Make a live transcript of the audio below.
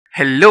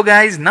Hello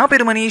guys, నా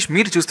పేరు మనీష్.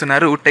 మీరు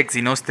చూస్తున్నారు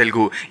టెక్xenos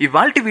తెలుగు.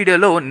 ఇవాల్టి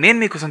వీడియోలో నేను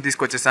మీకోసం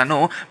తీసుకొచ్చేసాను.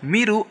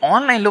 మీరు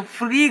ఆన్లైన్లో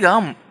ఫ్రీగా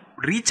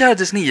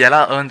రీఛార్జెస్ని ఎలా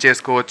ఎర్న్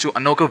చేసుకోవచ్చు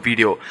అన్న ఒక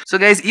వీడియో. సో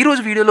గైస్, ఈ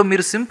రోజు వీడియోలో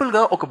మీరు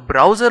సింపుల్గా ఒక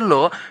బ్రౌజర్లో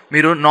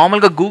మీరు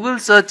నార్మల్గా గూగుల్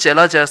సెర్చ్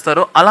ఎలా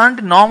చేస్తారో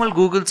అలాంటి నార్మల్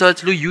గూగుల్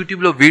సెర్చ్లు,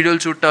 యూట్యూబ్లో వీడియోలు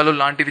చూడటాలు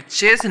లాంటివి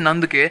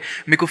చేసినందుకే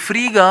మీకు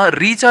ఫ్రీగా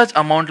రీఛార్జ్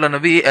అమౌంట్లు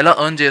అనేవి ఎలా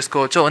ఎర్న్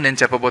చేసుకోవచ్చో నేను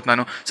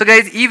చెప్పబోతున్నాను. సో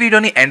గైస్, ఈ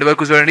వీడియోని ఎండ్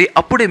వరకు చూడండి.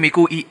 అప్పుడే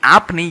మీకు ఈ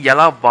యాప్ని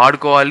ఎలా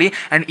వాడుకోవాలి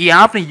అండ్ ఈ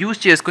యాప్ని యూజ్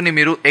చేసుకుని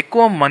మీరు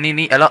ఎక్కువ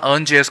మనీని ఎలా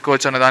ఎర్న్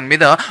చేసుకోవచ్చు అన్న దాని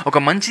మీద ఒక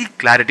మంచి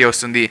క్లారిటీ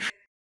వస్తుంది.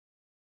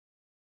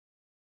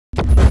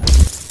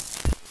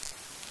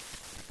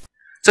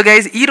 సో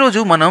గైజ్, ఈరోజు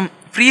మనం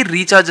ఫ్రీ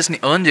రీఛార్జెస్ని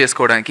ఎర్న్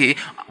చేసుకోవడానికి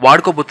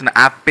వాడుకోబోతున్న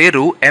యాప్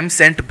పేరు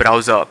ఎంసెంట్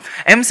బ్రౌజర్.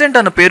 ఎంసెంట్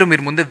అన్న పేరు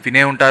మీరు ముందే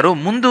వినే ఉంటారు.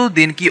 ముందు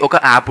దీనికి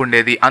ఒక యాప్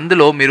ఉండేది.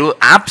 అందులో మీరు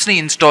యాప్స్ని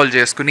ఇన్స్టాల్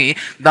చేసుకుని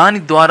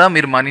దాని ద్వారా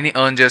మీరు మనీని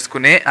ఎర్న్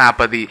చేసుకునే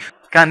యాప్ అది.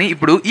 కానీ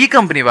ఇప్పుడు ఈ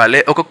కంపెనీ వాళ్ళే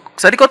ఒక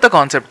సరికొత్త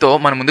కాన్సెప్ట్తో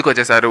మన ముందుకు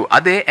వచ్చేసారు.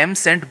 అదే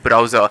ఎంసెంట్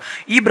బ్రౌజర్.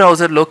 ఈ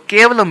బ్రౌజర్లో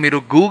కేవలం మీరు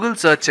గూగుల్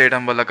సెర్చ్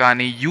చేయడం వల్ల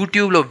కానీ,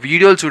 యూట్యూబ్లో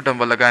వీడియోలు చూడటం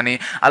వల్ల కానీ,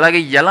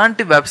 అలాగే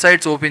ఎలాంటి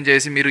వెబ్సైట్స్ ఓపెన్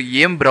చేసి మీరు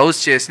ఏం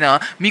బ్రౌజ్ చేసినా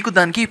మీకు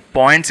దానికి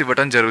పాయింట్స్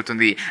ఇవ్వడం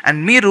జరుగుతుంది.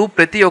 అండ్ మీరు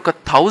ప్రతి ఒక్క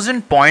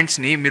 1000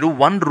 పాయింట్స్ని మీరు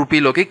 1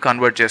 రూపీలోకి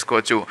కన్వర్ట్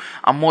చేసుకోవచ్చు.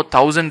 అమ్మో,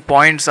 1000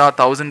 పాయింట్సా?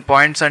 1000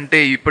 పాయింట్స్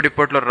అంటే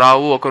ఇప్పటిప్పట్లో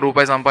రావు.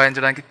 ₹1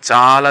 సంపాదించడానికి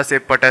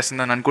చాలాసేపు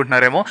పట్టేస్తుందని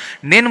అనుకుంటున్నారేమో.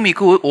 నేను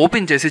మీకు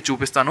ఓపెన్ చేసి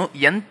చూపిస్తాను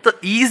ఎంత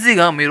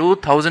ఈజీగా మీరు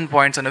 1000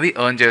 పాయింట్స్ అనేవి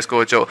ఎర్న్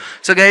చేసుకోవచ్చు.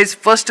 సో గైస్,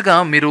 ఫస్ట్గా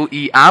మీరు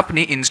ఈ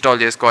యాప్ని ఇన్స్టాల్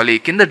చేసుకోవాలి.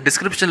 కింద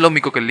డిస్క్రిప్షన్లో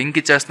మీకు ఒక లింక్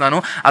ఇచ్చేస్తున్నాను.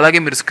 అలాగే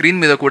మీరు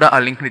స్క్రీన్ మీద కూడా ఆ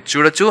లింక్ని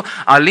చూడొచ్చు.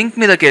 ఆ లింక్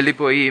మీదకి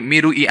వెళ్ళిపోయి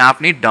మీరు ఈ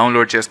యాప్ని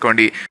డౌన్లోడ్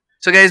చేసుకోండి.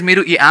 సో గైజ్,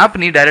 మీరు ఈ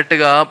యాప్ని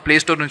డైరెక్ట్గా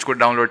ప్లేస్టోర్ నుంచి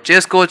కూడా డౌన్లోడ్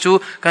చేసుకోవచ్చు.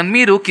 కానీ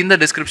మీరు కింద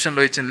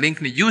డిస్క్రిప్షన్లో ఇచ్చిన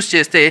లింక్ని యూజ్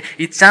చేస్తే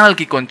ఈ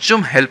ఛానల్కి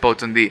కొంచెం హెల్ప్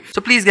అవుతుంది.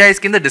 సో ప్లీజ్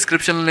గైజ్, కింద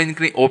డిస్క్రిప్షన్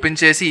లింక్ని ఓపెన్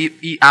చేసి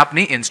ఈ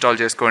యాప్ని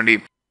ఇన్స్టాల్ చేసుకోండి.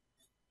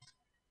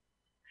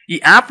 ఈ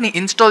యాప్ని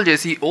ఇన్స్టాల్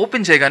చేసి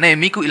ఓపెన్ చేయగానే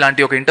మీకు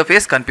ఇలాంటి ఒక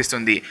ఇంటర్ఫేస్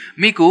కనిపిస్తుంది.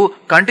 మీకు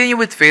కంటిన్యూ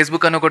విత్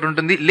ఫేస్బుక్ అని ఒకటి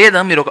ఉంటుంది, లేదా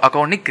మీరు ఒక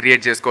అకౌంట్ని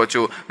క్రియేట్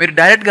చేసుకోవచ్చు. మీరు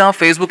డైరెక్ట్గా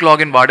ఫేస్బుక్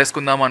లాగిన్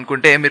వాడేసుకుందాం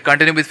అనుకుంటే మీరు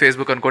కంటిన్యూ విత్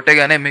ఫేస్బుక్ అని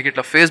కొట్టేగానే మీకు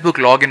ఇట్లా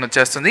ఫేస్బుక్ లాగిన్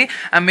వచ్చేస్తుంది.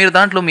 అండ్ మీరు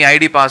దాంట్లో మీ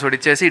ఐడి పాస్వర్డ్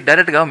ఇచ్చేసి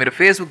డైరెక్ట్గా మీరు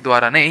ఫేస్బుక్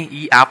ద్వారానే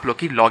ఈ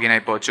యాప్లోకి లాగిన్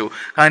అయిపోవచ్చు.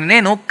 కానీ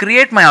నేను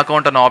క్రియేట్ మై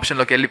అకౌంట్ అన్న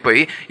ఆప్షన్లోకి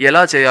వెళ్ళిపోయి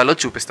ఎలా చేయాలో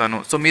చూపిస్తాను.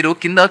 సో మీరు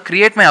కింద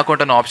క్రియేట్ మై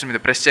అకౌంట్ అన్న ఆప్షన్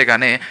మీద ప్రెస్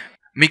చేయగానే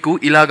మీకు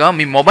ఇలాగా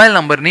మీ మొబైల్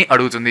నెంబర్ని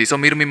అడుగుతుంది. సో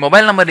మీరు మీ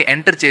మొబైల్ నెంబర్ని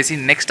ఎంటర్ చేసి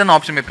నెక్స్ట్ అన్న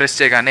ఆప్షన్ మీద ప్రెస్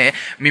చేయగానే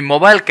మీ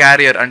మొబైల్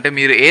క్యారియర్ అంటే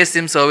మీరు ఏ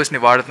సిమ్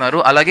సర్వీస్ని వాడుతున్నారు,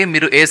 అలాగే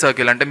మీరు ఏ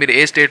సర్కిల్ అంటే మీరు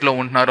ఏ స్టేట్లో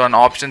ఉంటున్నారు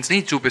అన్న ఆప్షన్స్ని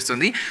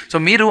చూపిస్తుంది. సో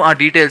మీరు ఆ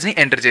డీటెయిల్స్ని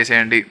ఎంటర్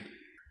చేసేయండి.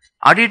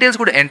 ఆ డీటెయిల్స్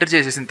కూడా ఎంటర్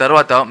చేసేసిన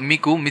తర్వాత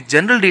మీకు మీ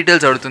జనరల్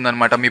డీటెయిల్స్ అడుగుతుంది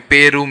అనమాట. మీ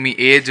పేరు, మీ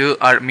ఏజ్,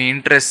 మీ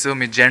ఇంట్రెస్ట్,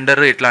 మీ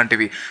జెండర్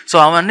ఇట్లాంటివి. సో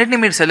అవన్నిటిని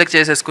మీరు సెలెక్ట్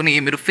చేసేసుకుని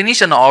మీరు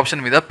ఫినిష్ అన్న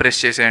ఆప్షన్ మీద ప్రెస్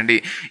చేసేయండి.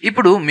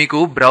 ఇప్పుడు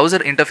మీకు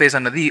బ్రౌజర్ ఇంటర్ఫేస్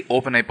అన్నది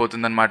ఓపెన్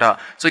అయిపోతుంది అనమాట.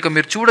 సో ఇక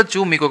మీరు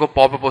చూడొచ్చు, మీకు ఒక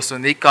పాపప్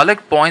వస్తుంది,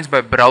 collect points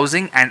by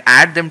browsing and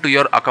add them to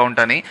your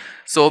account అని.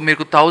 సో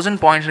మీకు 1000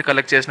 పాయింట్స్ని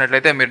కలెక్ట్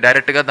చేసినట్లయితే మీరు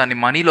డైరెక్ట్గా దాన్ని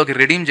మనీలోకి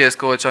రిడీమ్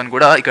చేసుకోవచ్చు అని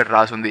కూడా ఇక్కడ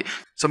రాసింది.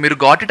 సో మీరు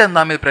గాట్ ఇట్ అని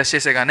దాని మీద ప్రెస్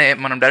చేసేగానే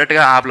మనం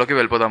డైరెక్ట్గా యాప్లోకి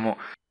వెళ్ళిపోదాము.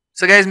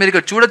 సో గైజ్, మీరు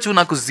ఇక్కడ చూడొచ్చు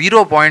నాకు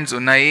 0 పాయింట్స్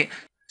ఉన్నాయి.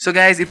 సో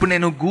గైజ్, ఇప్పుడు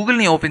నేను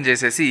గూగుల్ని ఓపెన్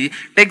చేసేసి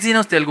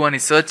టెక్xenos తెలుగు అని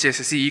సెర్చ్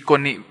చేసేసి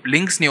కొన్ని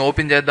లింక్స్ని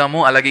ఓపెన్ చేద్దాము.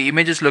 అలాగే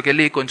ఇమేజెస్లోకి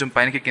వెళ్ళి కొంచెం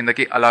పైనకి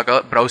కిందకి అలాగా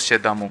బ్రౌజ్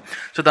చేద్దాము.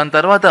 సో దాని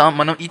తర్వాత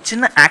మనం ఈ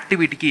చిన్న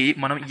యాక్టివిటీకి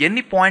మనం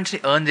ఎన్ని పాయింట్స్ని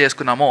ఎర్న్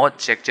చేసుకున్నామో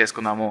చెక్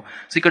చేసుకున్నాము.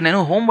 సో ఇక్కడ నేను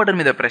హోమ్ బటన్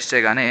మీద ప్రెస్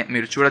చేయగానే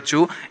మీరు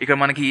చూడొచ్చు, ఇక్కడ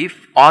మనకి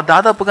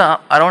దాదాపుగా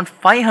అరౌండ్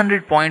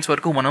 500 పాయింట్స్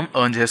వరకు మనం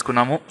ఎర్న్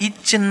చేసుకున్నాము ఈ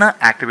చిన్న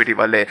యాక్టివిటీ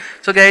వల్లే.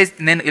 సో గైజ్,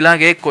 నేను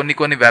ఇలాగే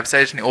కొన్ని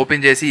వెబ్సైట్స్ని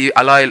ఓపెన్ చేసి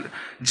అలా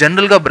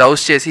జనరల్గా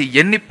బ్రౌజ్ చేసి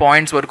ఎన్ని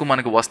పాయింట్స్ వరకు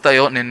మనకు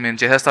వస్తాయో నేను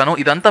చేసేస్తాను.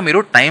 ఇదంతా మీరు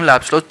టైం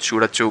ల్యాబ్స్లో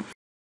చూడొచ్చు.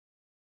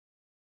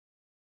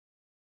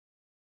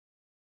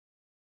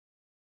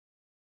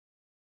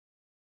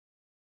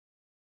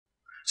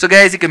 సో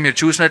గైస్, ఇక మీరు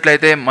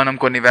చూసినట్లయితే మనం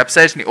కొన్ని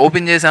వెబ్సైట్స్ని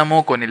ఓపెన్ చేసాము,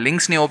 కొన్ని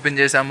లింక్స్ని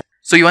ఓపెన్ చేసాము.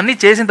 సో ఇవన్నీ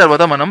చేసిన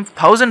తర్వాత మనం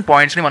 1000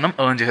 పాయింట్స్ని మనం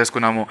ఎర్న్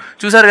చేసుకున్నాము.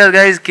 చూసారు కదా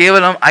గైజ్,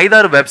 కేవలం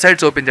 5-6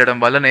 వెబ్సైట్స్ ఓపెన్ చేయడం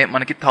వల్లనే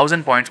మనకి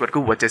 1000 పాయింట్స్ వరకు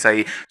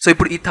వచ్చేసాయి. సో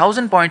ఇప్పుడు ఈ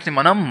 1000 పాయింట్స్ని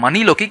మనం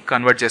మనీలోకి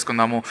కన్వర్ట్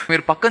చేసుకుందాము.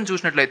 మీరు పక్కన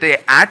చూసినట్లయితే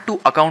యాడ్ టు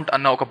అకౌంట్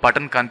అన్న ఒక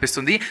బటన్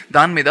కనిపిస్తుంది.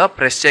 దాని మీద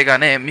ప్రెస్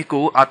చేయగానే మీకు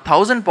ఆ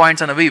 1000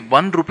 పాయింట్స్ అనేవి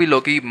 1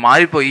 రూపీలోకి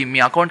మారిపోయి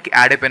మీ అకౌంట్కి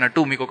యాడ్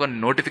అయిపోయినట్టు మీకు ఒక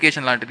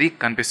నోటిఫికేషన్ లాంటిది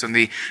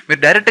కనిపిస్తుంది.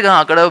 మీరు డైరెక్ట్గా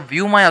అక్కడ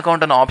వ్యూ మై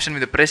అకౌంట్ అన్న ఆప్షన్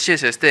మీద ప్రెస్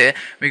చేసేస్తే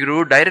మీరు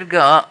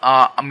డైరెక్ట్గా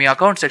మీ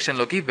అకౌంట్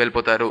సెక్షన్లోకి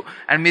వెళ్ళిపోతారు.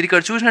 అండ్ మీరు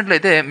ఇక్కడ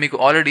చూసినట్లయితే మీకు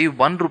ఆల్రెడీ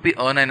 1 రూపీ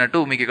ఎర్న్ అయినట్టు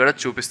మీకు ఇక్కడ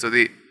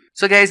చూపిస్తుంది.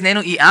 సో గైజ్,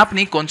 నేను ఈ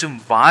యాప్ని కొంచెం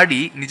వాడి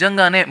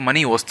నిజంగానే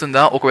మనీ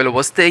వస్తుందా, ఒకవేళ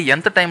వస్తే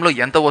ఎంత టైంలో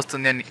ఎంత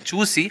వస్తుంది అని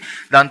చూసి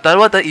దాని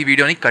తర్వాత ఈ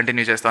వీడియోని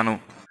కంటిన్యూ చేస్తాను.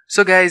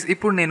 సో గైస్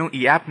ఇప్పుడు నేను ఈ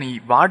యాప్ని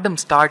వాడడం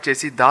స్టార్ట్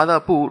చేసి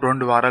దాదాపు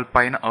 2 వారాల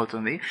పైన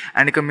అవుతుంది.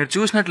 అండ్ ఇక మీరు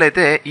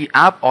చూసినట్లయితే ఈ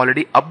యాప్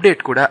ఆల్రెడీ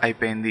అప్డేట్ కూడా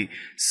అయిపోయింది.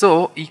 సో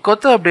ఈ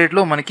కొత్త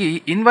అప్డేట్లో మనకి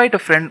ఇన్వైట్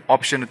అ ఫ్రెండ్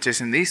ఆప్షన్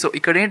వచ్చేసింది. సో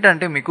ఇక్కడ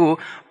ఏంటంటే మీకు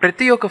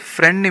ప్రతి ఒక్క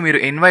ఫ్రెండ్ని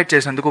మీరు ఇన్వైట్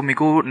చేసినందుకు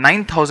మీకు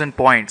 9000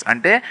 పాయింట్స్,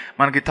 అంటే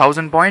మనకి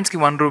 1000 పాయింట్స్కి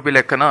 1 రూపీ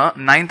లెక్కన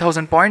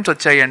 9000 పాయింట్స్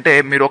వచ్చాయి అంటే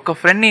మీరు ఒక్క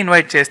ఫ్రెండ్ని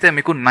ఇన్వైట్ చేస్తే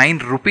మీకు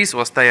 9 రూపీస్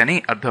వస్తాయని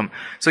అర్థం.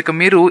 సో ఇక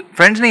మీరు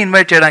ఫ్రెండ్స్ని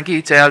ఇన్వైట్ చేయడానికి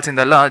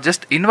చేయాల్సిందల్లా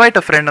జస్ట్ ఇన్వైట్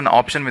అ ఫ్రెండ్ అన్న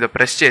ఆప్షన్ మీద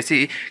ప్రెస్ చేసి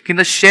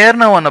కింద షేర్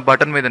నౌ అన్న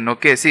బటన్ మీద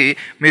నొక్కేసి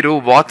మీరు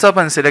వాట్సాప్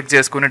అని సెలెక్ట్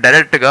చేసుకుని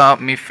డైరెక్ట్గా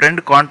మీ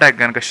ఫ్రెండ్ కాంటాక్ట్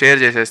కనుక షేర్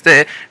చేసేస్తే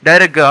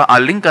డైరెక్ట్గా ఆ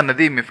లింక్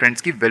అన్నది మీ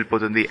ఫ్రెండ్స్కి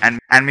వెళ్ళిపోతుంది.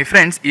 అండ్ మీ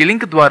ఫ్రెండ్స్ ఈ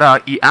లింక్ ద్వారా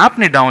ఈ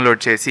యాప్ని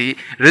డౌన్లోడ్ చేసి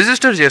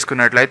రిజిస్టర్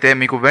చేసుకున్నట్లయితే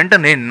మీకు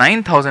వెంటనే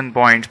 9000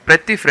 పాయింట్స్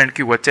ప్రతి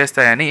ఫ్రెండ్కి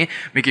వచ్చేస్తాయని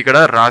మీకు ఇక్కడ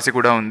రాసి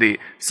కూడా ఉంది.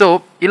 సో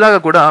ఇలాగ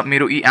కూడా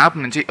మీరు ఈ యాప్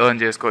నుంచి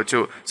ఎర్న్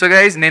చేసుకోవచ్చు. సో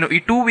గైజ్ నేను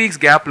ఈ 2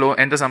 వీక్స్ గ్యాప్లో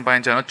ఎంత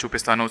సంపాదించానో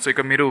చూపిస్తాను. సో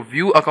ఇక మీరు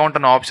వ్యూ అకౌంట్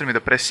అన్న ఆప్షన్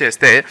మీద ప్రెస్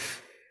చేస్తే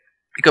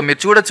ఇక మీరు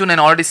చూడొచ్చు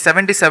నేను ఆల్రెడీ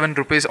 77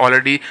 రూపీస్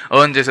ఆల్రెడీ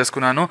ఎర్న్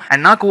చేసేసుకున్నాను.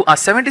 అండ్ నాకు ఆ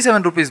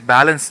 77 రూపీస్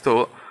బ్యాలెన్స్తో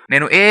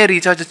నేను ఏ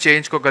రీఛార్జ్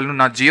చేయించుకోగలను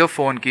నా జియో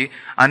ఫోన్కి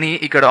అని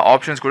ఇక్కడ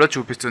ఆప్షన్స్ కూడా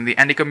చూపిస్తుంది.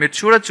 అండ్ ఇక మీరు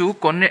చూడొచ్చు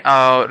కొన్ని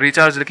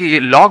రీఛార్జ్లకి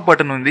లాక్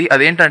బటన్ ఉంది.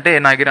 అదేంటంటే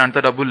నా దగ్గర అంత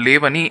డబ్బులు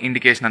లేవని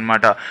ఇండికేషన్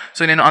అనమాట.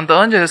 సో నేను అంత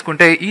ఎర్న్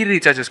చేసుకుంటే ఈ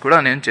రీఛార్జెస్ కూడా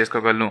నేను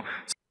చేసుకోగలను.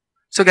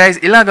 సో గైజ్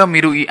ఇలాగా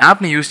మీరు ఈ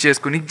యాప్ని యూస్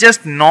చేసుకుని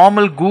జస్ట్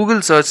నార్మల్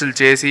గూగుల్ సర్చ్లు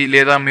చేసి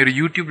లేదా మీరు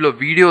యూట్యూబ్లో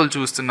వీడియోలు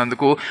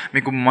చూస్తున్నందుకు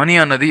మీకు మనీ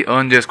అన్నది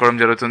ఎర్న్ చేసుకోవడం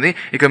జరుగుతుంది.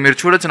 ఇక మీరు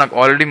చూడొచ్చు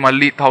నాకు ఆల్రెడీ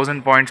మళ్ళీ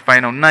 1000 పాయింట్స్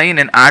పైన ఉన్నాయి.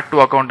 నేను యాడ్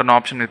టు అకౌంట్ అన్న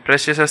ఆప్షన్ మీద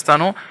ప్రెస్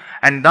చేసేస్తాను.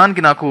 అండ్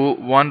దానికి నాకు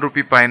 1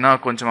 రూపీ పైన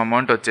కొంచెం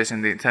అమౌంట్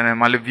వచ్చేసింది. సరే నేను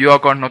మళ్ళీ వ్యూ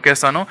అకౌంట్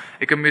నొక్కేస్తాను.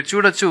 ఇక మీరు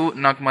చూడొచ్చు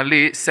నాకు మళ్ళీ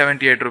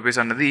 78 రూపీస్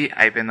అన్నది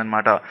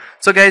అయిపోయిందనమాట.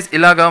 సో గైజ్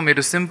ఇలాగా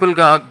మీరు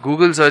సింపుల్గా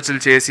గూగుల్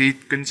సర్చ్లు చేసి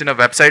చిన్న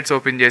వెబ్సైట్స్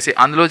ఓపెన్ చేసి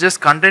అందులో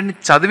జస్ట్ కంటెంట్ని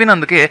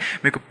చదివినందుకే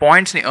మీకు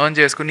పాయింట్స్ని ఎర్న్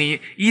చేసుకుని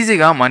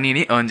ఈజీగా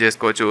మనీని ఎర్న్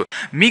చేసుకోవచ్చు.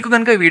 మీకు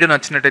కనుక వీడియో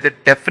నచ్చినట్టయితే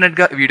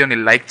డెఫినెట్గా వీడియోని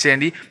లైక్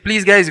చేయండి.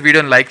 ప్లీజ్ గైజ్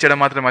వీడియోని లైక్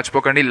చేయడం మాత్రం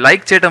మర్చిపోకండి.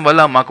 లైక్ చేయడం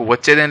వల్ల మాకు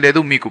వచ్చేదేం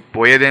లేదు, మీకు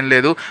పోయేదేం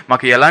లేదు.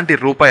 మాకు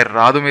ఎలాంటి రూపాయి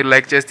రాదు మీరు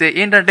లైక్ చేస్తే.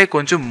 ఏంటంటే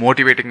కొంచెం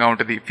మోటివేటింగ్గా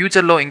ఉంటుంది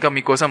ఫ్యూచర్లో ఇంకా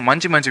మీకోసం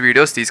మంచి మంచి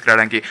వీడియోస్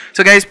తీసుకురావడానికి.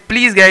 సో గైస్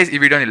ప్లీజ్ గైస్ ఈ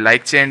వీడియోని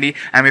లైక్ చేయండి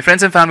అండ్ మీ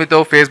ఫ్రెండ్స్ అండ్ ఫ్యామిలీతో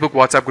ఫేస్బుక్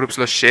వాట్సాప్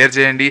గ్రూప్స్లో షేర్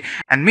చేయండి.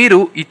 అండ్ మీరు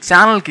ఈ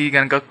ఛానల్కి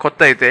కనుక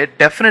కొత్త అయితే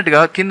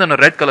డెఫినెట్గా కింద ఉన్న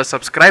రెడ్ కలర్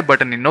సబ్స్క్రైబ్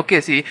బటన్ని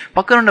నొక్కేసి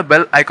పక్కనున్న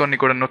బెల్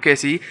ఐకాన్ని కూడా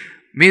నొక్కేసి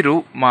మీరు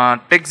మా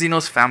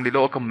టెక్జీనోస్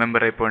ఫ్యామిలీలో ఒక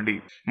మెంబర్ అయిపోండి.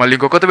 మళ్ళీ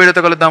ఇంకో కొత్త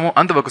వీడియోతో కలుద్దాము.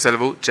 అంతవరకు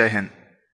సెలవు. జై హింద్.